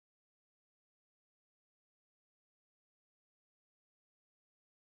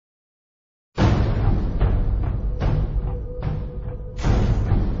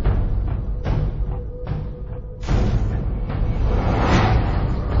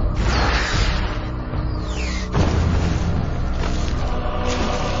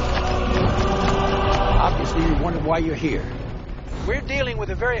why you're here. We're dealing with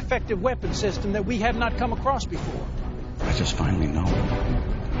a very effective weapon system that we have not come across before. I just finally know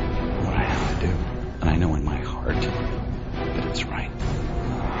what I have to do. And I know in my heart that it's right.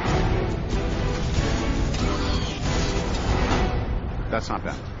 That's not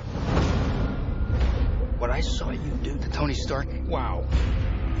bad. What I saw you do to Tony Stark, wow.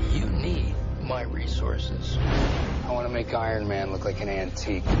 You need my resources. I want to make Iron Man look like an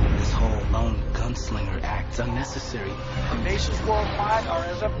antique. This whole lone gunslinger act's unnecessary. Nations worldwide are,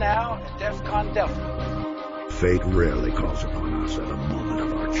 as of now, at DEFCON Delta. Fate rarely calls upon us at a moment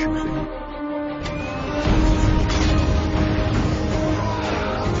of our choosing.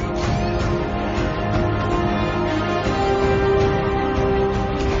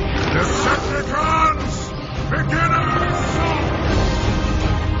 Decepticons! Begin our assault!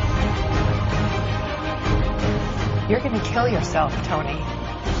 You're going to kill yourself, Tony.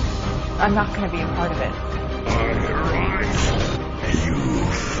 I'm not going to be a part of it. I rise, you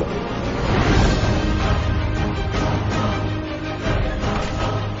fall.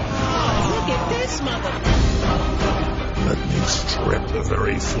 Look at this mother! Let me strip the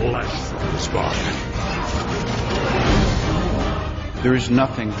very flesh from his body. There is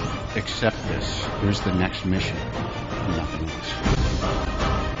nothing except this. There's the next mission. Nothing else.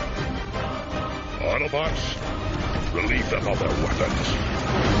 Autobots, relieve them of their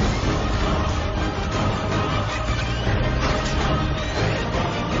weapons.